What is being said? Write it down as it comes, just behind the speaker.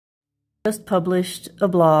Just published a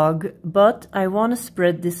blog, but I want to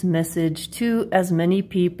spread this message to as many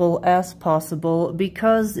people as possible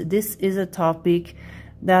because this is a topic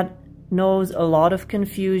that knows a lot of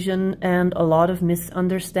confusion and a lot of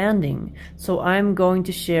misunderstanding. So I'm going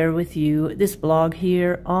to share with you this blog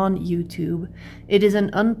here on YouTube. It is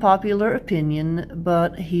an unpopular opinion,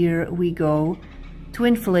 but here we go.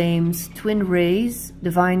 Twin flames, twin rays,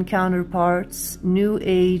 divine counterparts, new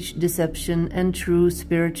age deception, and true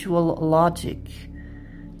spiritual logic.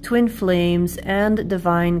 Twin flames and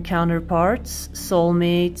divine counterparts,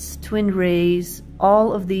 soulmates, twin rays,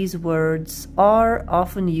 all of these words are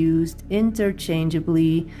often used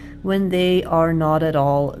interchangeably when they are not at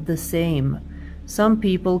all the same. Some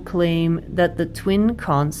people claim that the twin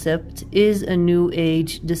concept is a new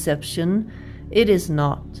age deception. It is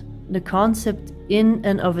not. The concept in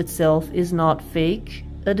and of itself is not fake,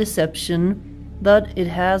 a deception, but it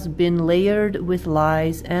has been layered with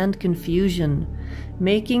lies and confusion,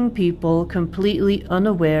 making people completely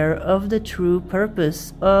unaware of the true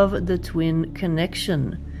purpose of the twin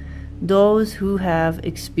connection. Those who have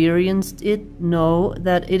experienced it know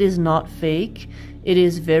that it is not fake, it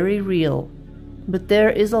is very real. But there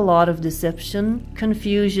is a lot of deception,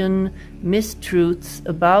 confusion, mistruths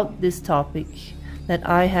about this topic that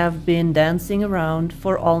I have been dancing around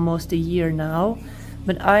for almost a year now,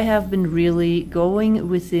 but I have been really going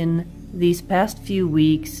within these past few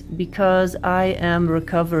weeks because I am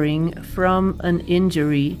recovering from an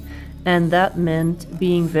injury, and that meant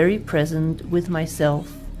being very present with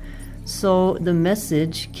myself. So the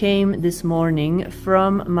message came this morning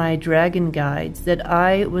from my dragon guides that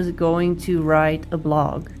I was going to write a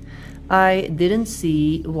blog. I didn't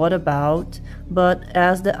see what about, but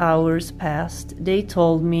as the hours passed, they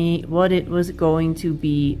told me what it was going to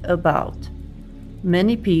be about.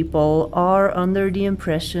 Many people are under the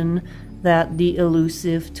impression that the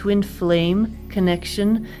elusive twin flame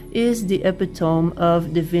connection is the epitome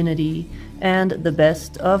of divinity and the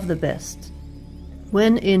best of the best.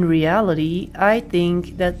 When in reality, I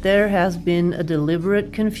think that there has been a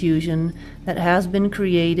deliberate confusion that has been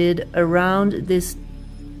created around this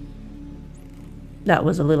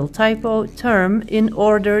term in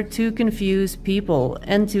order to confuse people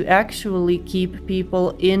and to actually keep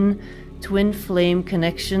people in twin flame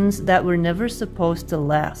connections that were never supposed to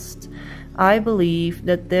last. I believe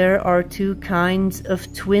that there are two kinds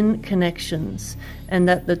of twin connections, and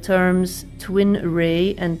that the terms twin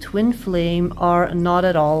ray and twin flame are not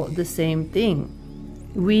at all the same thing.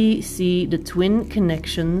 We see the twin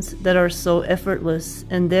connections that are so effortless,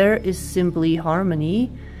 and there is simply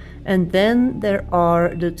harmony. And then there are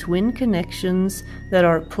the twin connections that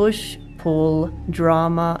are push, pull,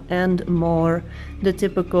 drama, and more, the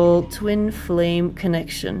typical twin flame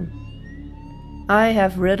connection. I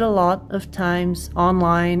have read a lot of times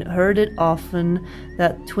online, heard it often,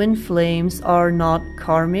 that twin flames are not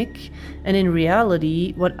karmic, and in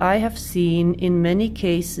reality, what I have seen in many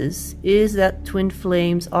cases is that twin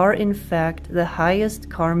flames are in fact the highest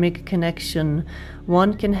karmic connection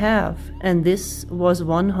one can have, and this was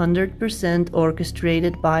 100%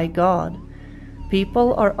 orchestrated by God.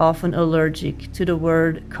 People are often allergic to the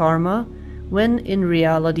word karma, when in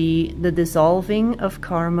reality the dissolving of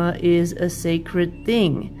karma is a sacred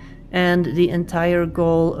thing, and the entire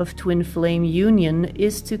goal of twin flame union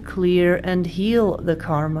is to clear and heal the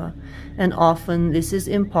karma, and often this is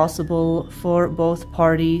impossible for both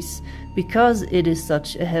parties because it is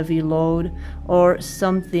such a heavy load, or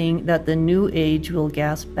something that the new age will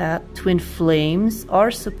gasp at. Twin flames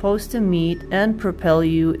are supposed to meet and propel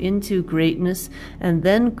you into greatness and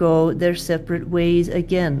then go their separate ways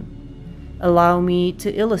again. Allow me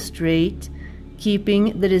to illustrate,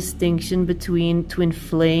 keeping the distinction between twin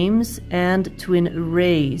flames and twin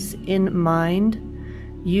rays in mind.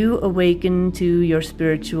 You awaken to your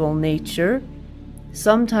spiritual nature.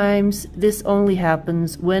 Sometimes this only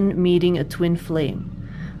happens when meeting a twin flame.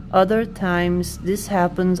 Other times this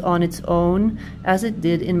happens on its own, as it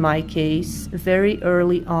did in my case, very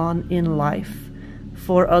early on in life.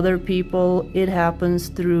 For other people, it happens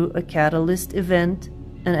through a catalyst event,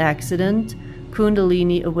 an accident,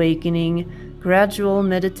 Kundalini awakening, gradual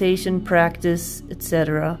meditation practice,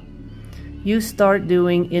 etc. You start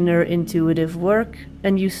doing inner intuitive work,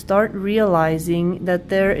 and you start realizing that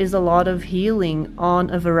there is a lot of healing on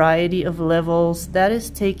a variety of levels that is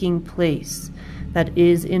taking place, that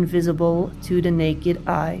is invisible to the naked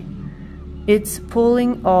eye. It's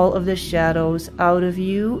pulling all of the shadows out of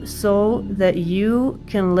you so that you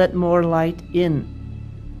can let more light in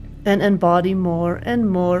and embody more and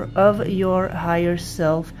more of your higher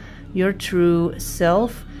self, your true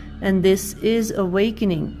self, and this is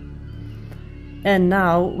awakening. And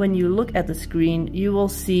now, when you look at the screen, you will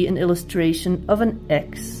see an illustration of an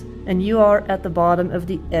X. And you are at the bottom of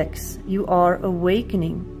the X. You are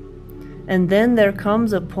awakening. And then there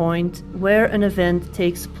comes a point where an event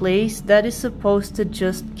takes place that is supposed to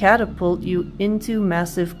just catapult you into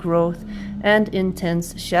massive growth and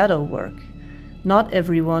intense shadow work. Not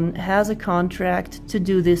everyone has a contract to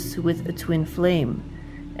do this with a twin flame.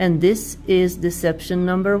 And this is deception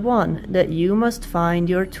number 1, that you must find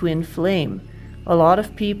your twin flame. A lot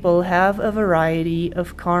of people have a variety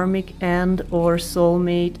of karmic and or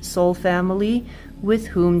soulmate, soul family with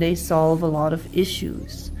whom they solve a lot of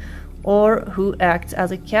issues, or who act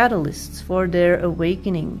as a catalyst for their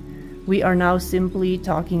awakening. We are now simply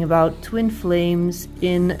talking about twin flames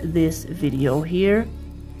in this video here.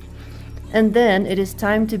 And then it is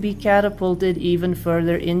time to be catapulted even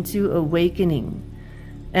further into awakening.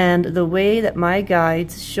 And the way that my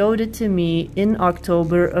guides showed it to me in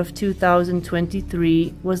October of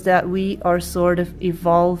 2023 was that we are sort of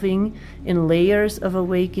evolving in layers of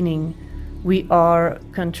awakening. We are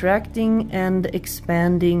contracting and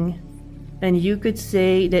expanding. And you could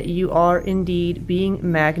say that you are indeed being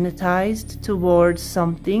magnetized towards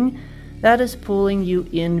something that is pulling you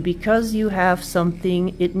in because you have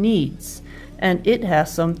something it needs. And it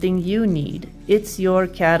has something you need. It's your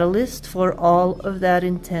catalyst for all of that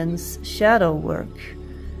intense shadow work.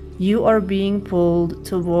 You are being pulled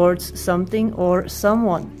towards something or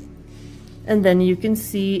someone. And then you can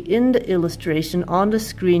see in the illustration on the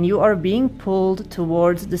screen, you are being pulled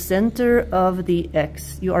towards the center of the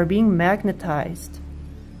X. You are being magnetized.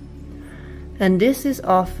 And this is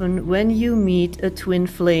often when you meet a twin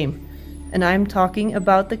flame. And I'm talking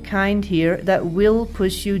about the kind here that will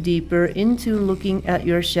push you deeper into looking at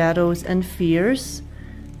your shadows and fears.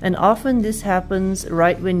 And often this happens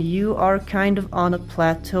right when you are kind of on a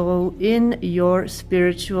plateau in your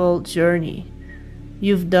spiritual journey.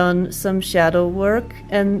 You've done some shadow work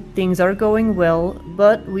and things are going well,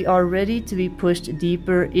 but we are ready to be pushed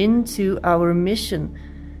deeper into our mission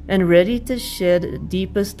and ready to shed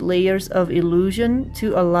deepest layers of illusion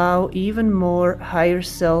to allow even more higher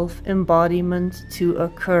self embodiment to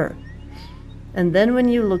occur. And then when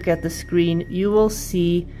you look at the screen, you will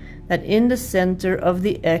see that in the center of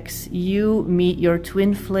the X, you meet your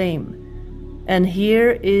twin flame. And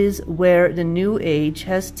here is where the New Age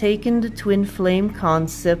has taken the twin flame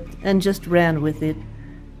concept and just ran with it,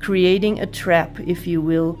 creating a trap, if you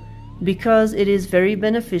will, because it is very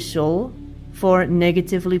beneficial for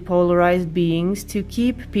negatively polarized beings to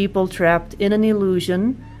keep people trapped in an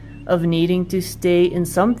illusion of needing to stay in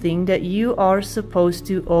something that you are supposed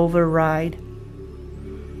to override.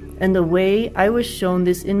 And the way I was shown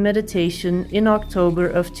this in meditation in October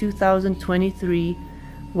of 2023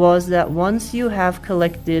 was that once you have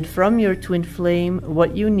collected from your twin flame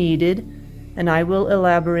what you needed, and I will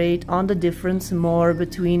elaborate on the difference more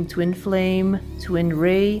between twin flame, twin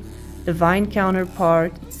ray, divine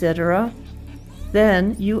counterpart, etc.,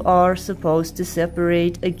 then you are supposed to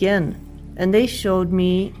separate again. And they showed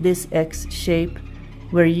me this X shape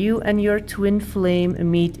where you and your twin flame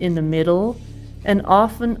meet in the middle, and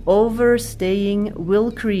often overstaying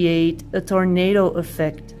will create a tornado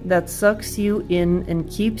effect that sucks you in and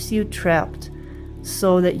keeps you trapped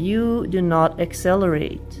so that you do not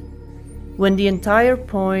accelerate. When the entire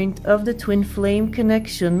point of the twin flame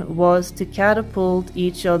connection was to catapult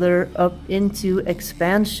each other up into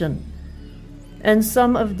expansion. And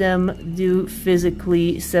some of them do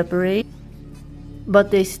physically separate, but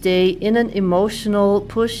they stay in an emotional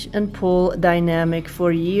push and pull dynamic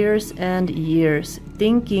for years and years,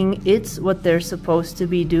 thinking it's what they're supposed to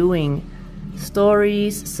be doing.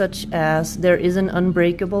 Stories such as there is an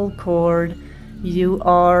unbreakable cord, you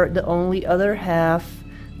are the only other half,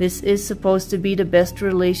 this is supposed to be the best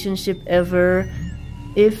relationship ever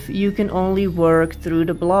if you can only work through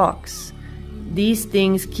the blocks. These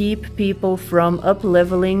things keep people from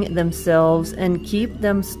up-leveling themselves and keep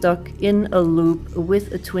them stuck in a loop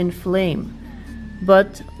with a twin flame.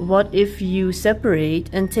 But what if you separate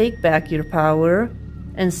and take back your power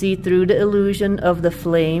and see through the illusion of the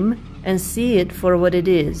flame and see it for what it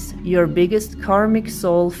is, your biggest karmic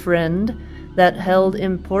soul friend that held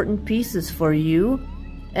important pieces for you,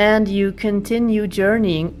 and you continue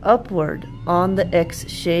journeying upward on the X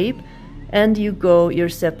shape and you go your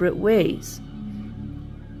separate ways.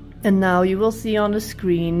 And now you will see on the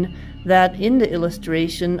screen that in the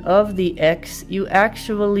illustration of the X, you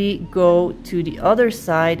actually go to the other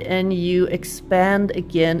side and you expand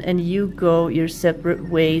again and you go your separate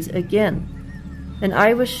ways again. And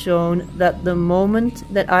I was shown that the moment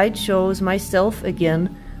that I chose myself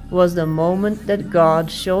again was the moment that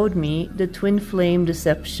God showed me the twin flame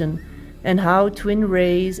deception, and how twin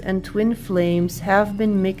rays and twin flames have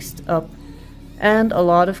been mixed up, and a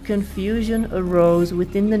lot of confusion arose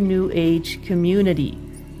within the New Age community,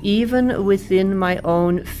 even within my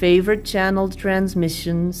own favorite channeled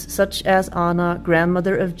transmissions, such as Anna,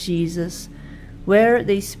 Grandmother of Jesus, where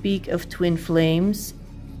they speak of twin flames,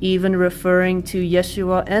 even referring to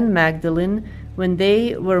Yeshua and Magdalene when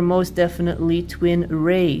they were most definitely twin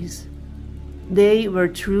rays. They were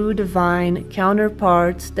true divine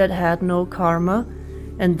counterparts that had no karma,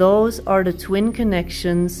 and those are the twin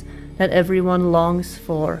connections that everyone longs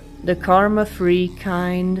for, the karma-free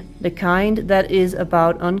kind, the kind that is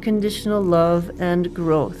about unconditional love and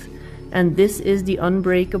growth, and this is the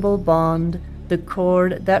unbreakable bond, the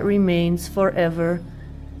cord that remains forever.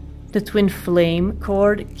 The twin flame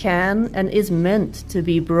cord can and is meant to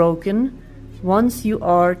be broken once you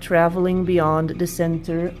are traveling beyond the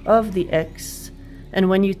center of the X. And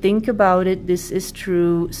when you think about it, this is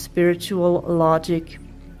true spiritual logic.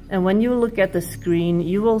 And when you look at the screen,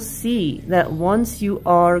 you will see that once you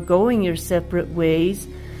are going your separate ways,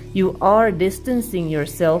 you are distancing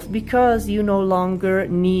yourself because you no longer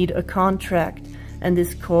need a contract, and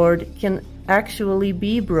this cord can actually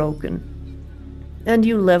be broken. And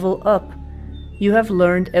you level up. You have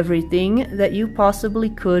learned everything that you possibly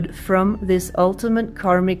could from this ultimate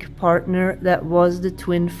karmic partner that was the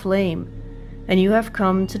twin flame. And you have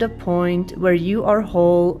come to the point where you are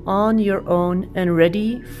whole on your own and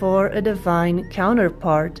ready for a divine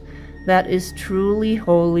counterpart that is truly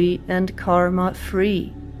holy and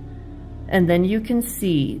karma-free. And then you can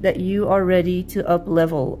see that you are ready to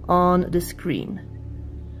up-level on the screen.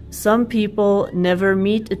 Some people never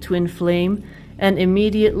meet a twin flame and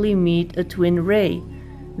immediately meet a twin ray,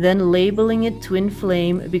 then labeling it twin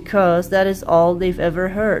flame because that is all they've ever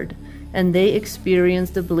heard, and they experience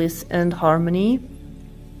the bliss and harmony.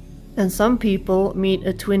 And some people meet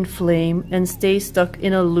a twin flame and stay stuck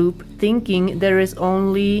in a loop thinking there is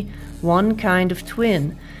only one kind of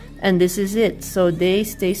twin, and this is it, so they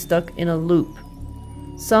stay stuck in a loop.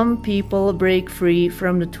 Some people break free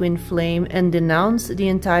from the twin flame and denounce the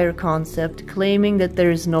entire concept, claiming that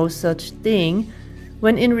there is no such thing,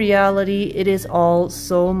 when in reality it is all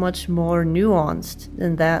so much more nuanced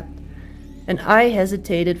than that. And I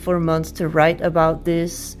hesitated for months to write about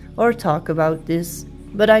this or talk about this,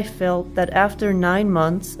 but I felt that after 9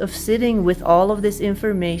 months of sitting with all of this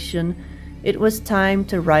information, it was time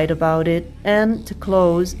to write about it. And to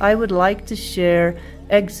close, I would like to share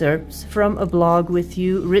excerpts from a blog with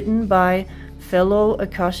you written by fellow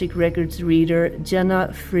Akashic Records reader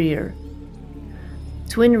Jenna Freer.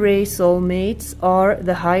 Twin ray soulmates are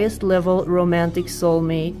the highest level romantic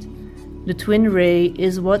soulmate. The twin ray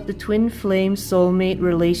is what the twin flame soulmate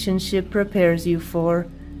relationship prepares you for.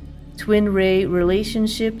 Twin ray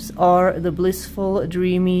relationships are the blissful,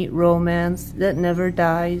 dreamy romance that never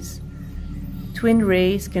dies. Twin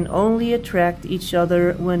rays can only attract each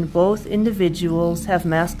other when both individuals have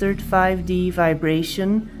mastered 5D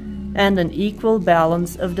vibration and an equal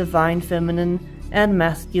balance of divine feminine and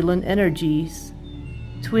masculine energies.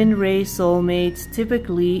 Twin ray soulmates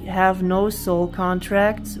typically have no soul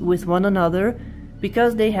contracts with one another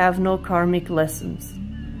because they have no karmic lessons.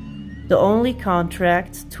 The only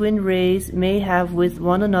contracts twin rays may have with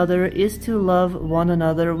one another is to love one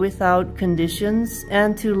another without conditions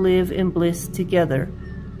and to live in bliss together.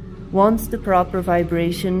 Once the proper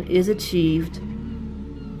vibration is achieved,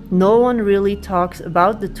 no one really talks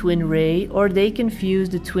about the twin ray, or they confuse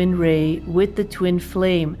the twin ray with the twin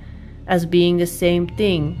flame as being the same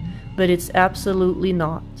thing, but it's absolutely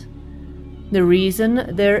not. The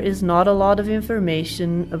reason there is not a lot of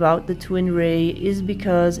information about the twin ray is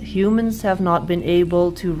because humans have not been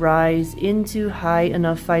able to rise into high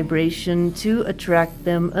enough vibration to attract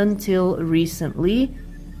them until recently.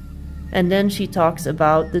 And then she talks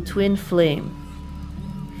about the twin flame.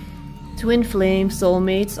 Twin flame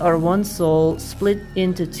soulmates are one soul split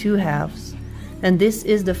into 2 halves, and this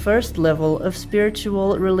is the first level of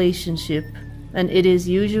spiritual relationship. And it is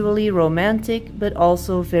usually romantic but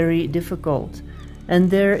also very difficult. And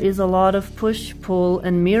there is a lot of push, pull,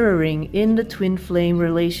 and mirroring in the twin flame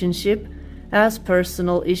relationship as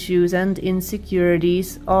personal issues and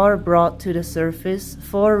insecurities are brought to the surface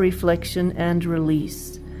for reflection and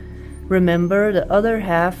release. Remember, the other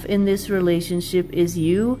half in this relationship is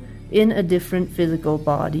you in a different physical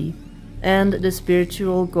body. And the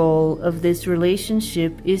spiritual goal of this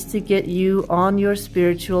relationship is to get you on your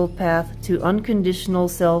spiritual path to unconditional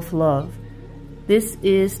self-love. This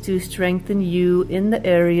is to strengthen you in the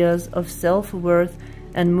areas of self-worth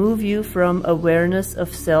and move you from awareness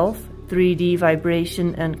of self, 3D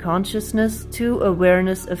vibration and consciousness, to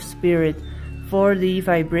awareness of spirit, for the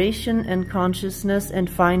vibration and consciousness, and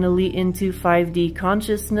finally into 5D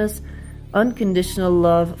consciousness, unconditional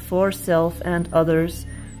love for self and others,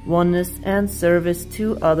 oneness and service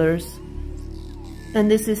to others. And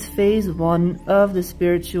this is phase 1 of the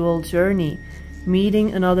spiritual journey,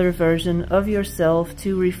 meeting another version of yourself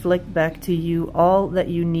to reflect back to you all that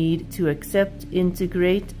you need to accept,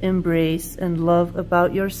 integrate, embrace, and love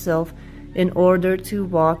about yourself in order to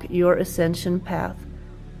walk your ascension path.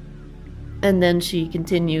 And then she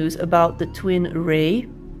continues about the twin ray.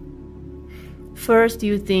 First,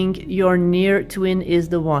 you think your near twin is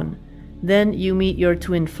the one. Then you meet your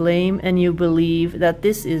twin flame and you believe that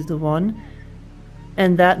this is the one.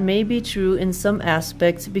 And that may be true in some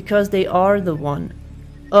aspects because they are the one,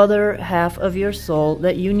 other half of your soul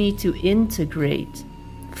that you need to integrate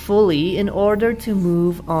fully in order to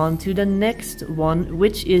move on to the next one,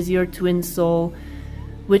 which is your twin soul,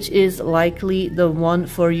 which is likely the one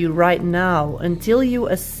for you right now, until you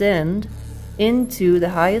ascend into the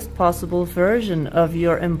highest possible version of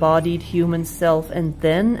your embodied human self, and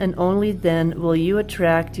then and only then will you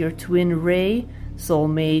attract your twin ray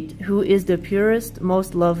soulmate, who is the purest,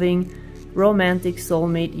 most loving, romantic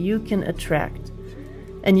soulmate you can attract.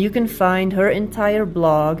 And you can find her entire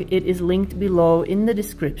blog. It is linked below in the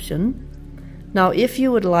description. Now, if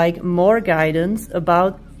you would like more guidance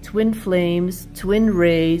about twin flames, twin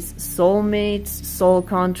rays, soulmates, soul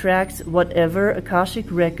contracts, whatever, akashic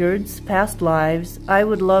records, past lives, I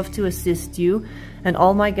would love to assist you, and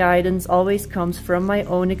all my guidance always comes from my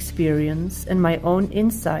own experience and my own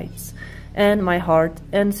insights and my heart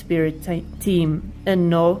and spirit team. And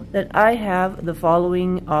know that I have the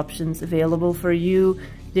following options available for you: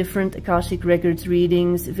 different Akashic Records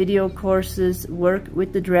readings, video courses, work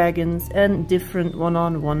with the dragons, and different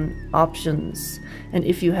one-on-one options. And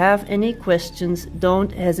if you have any questions,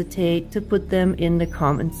 don't hesitate to put them in the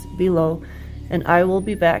comments below, and I will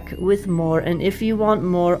be back with more. And if you want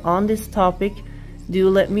more on this topic, do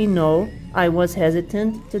let me know. I was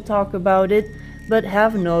hesitant to talk about it, but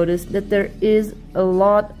have noticed that there is a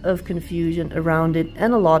lot of confusion around it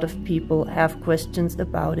and a lot of people have questions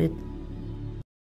about it.